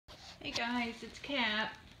Hey guys, it's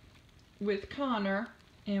Kat with Connor,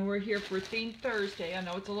 and we're here for Theme Thursday. I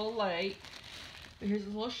know it's a little late, but here's a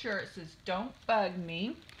little shirt. It says, "Don't bug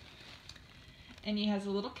me." And he has a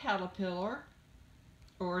little caterpillar,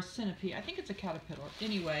 or a centipede. I think it's a caterpillar.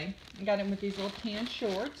 Anyway, I got him with these little tan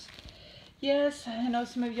shorts. Yes, I know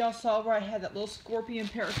some of y'all saw where I had that little scorpion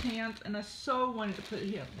pair of pants, and I so wanted to put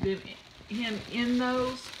him in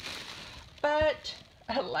those. But,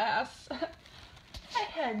 alas, I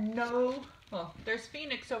had no... Well, there's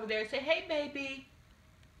Phoenix over there. Say, "Hey, baby."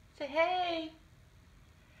 Say, "Hey."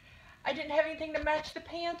 I didn't have anything to match the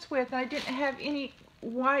pants with. I didn't have any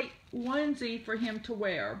white onesie for him to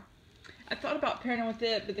wear. I thought about pairing him with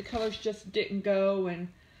it, but the colors just didn't go, and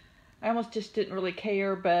I almost just didn't really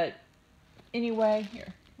care. But anyway,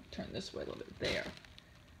 here, I'll turn this way a little bit. There.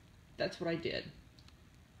 That's what I did.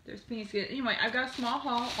 There's Phoenix again. Anyway, I've got a small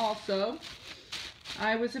haul also.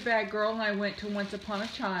 I was a bad girl and I went to Once Upon a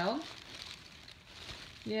Child.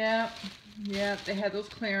 Yeah, they had those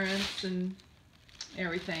clearance and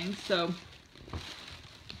everything. So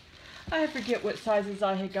I forget what sizes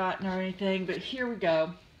I had gotten or anything, but here we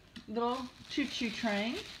go. Little choo-choo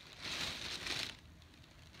train.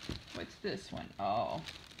 What's this one? Oh.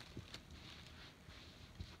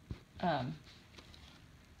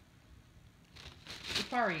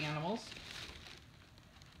 Safari animals.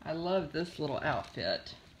 I love this little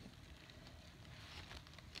outfit.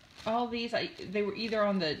 All these, they were either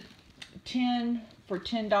on the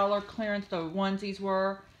 $10 clearance, the onesies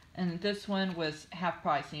were, and this one was half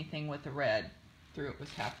price. Anything with the red through it was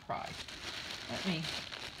half price.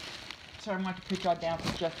 Sorry, I'm going to put y'all down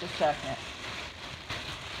for just a second.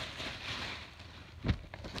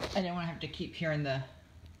 I didn't want to have to keep hearing the,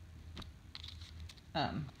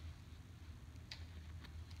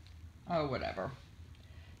 oh, whatever.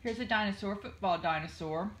 Here's a dinosaur, football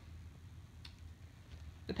dinosaur.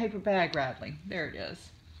 The paper bag rattling. There it is.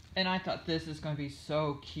 And I thought this is going to be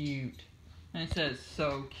so cute. And it says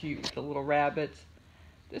so cute, the little rabbits.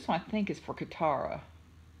 This one I think is for Katara.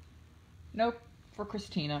 Nope, for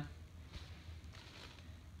Christina.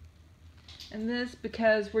 And this,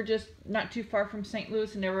 because we're just not too far from St.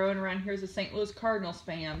 Louis, and everyone around here is a St. Louis Cardinals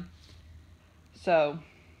fan. So,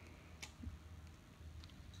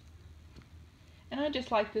 and I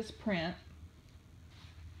just like this print.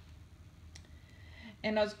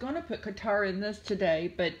 And I was going to put Katara in this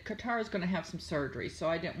today, but Katara's going to have some surgery, so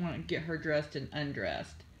I didn't want to get her dressed and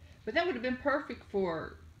undressed. But that would have been perfect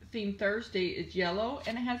for Theme Thursday. It's yellow,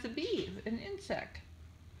 and it has a bee, an insect.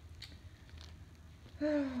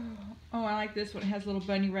 Oh, I like this one. It has little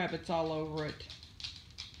bunny rabbits all over it.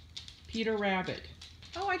 Peter Rabbit.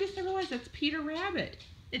 Oh, I just realized that's Peter Rabbit.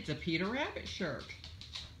 It's a Peter Rabbit shirt.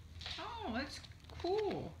 Oh, that's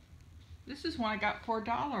cool. This is one I got for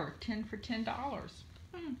 $1, 10 for $10.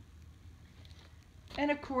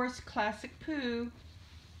 And of course, classic Pooh.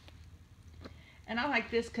 And I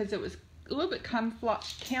like this because it was a little bit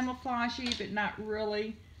camouflagey, but not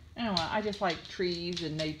really. I don't know, I just like trees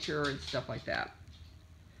and nature and stuff like that.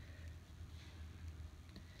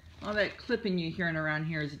 All that clipping you're hearing around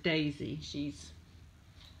here is Daisy. She's...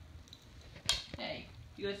 Hey,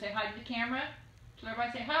 you gonna say hi to the camera? So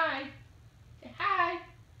everybody say hi. Say hi.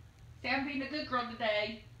 Say, "I'm being a good girl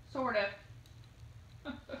today." Sort of.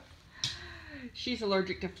 She's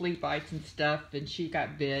allergic to flea bites and stuff, and she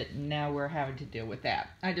got bit, and now we're having to deal with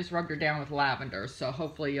that. I just rubbed her down with lavender, so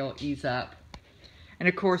hopefully it'll ease up. And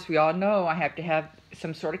of course, we all know I have to have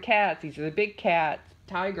some sort of cats. These are the big cats,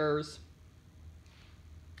 tigers.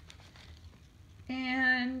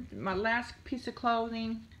 And my last piece of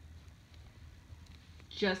clothing,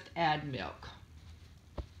 just add milk.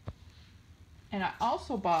 And I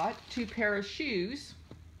also bought 2 pairs of shoes.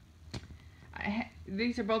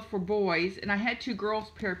 These are both for boys, and I had 2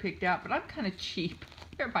 girls pair picked out, but I'm kind of cheap.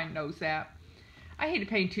 Everybody knows that. I hated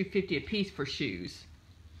paying $2.50 a piece for shoes,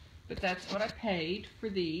 but that's what I paid for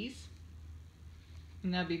these.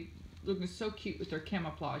 And they'll be looking so cute with their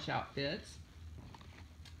camouflage outfits.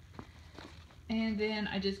 And then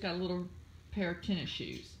I just got a little pair of tennis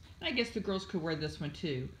shoes. And I guess the girls could wear this one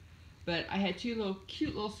too. But I had 2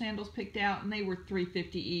 cute little sandals picked out, and they were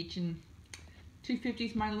 $3.50 each, and $2.50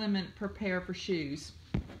 is my limit per pair for shoes.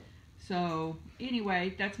 So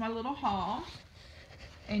anyway, that's my little haul.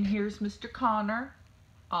 And here's Mr. Connor,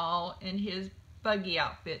 all in his buggy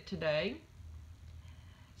outfit today.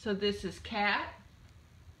 So this is Kat,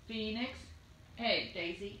 Phoenix, hey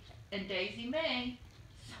Daisy, and Daisy May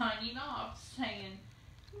signing off, saying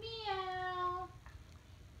meow.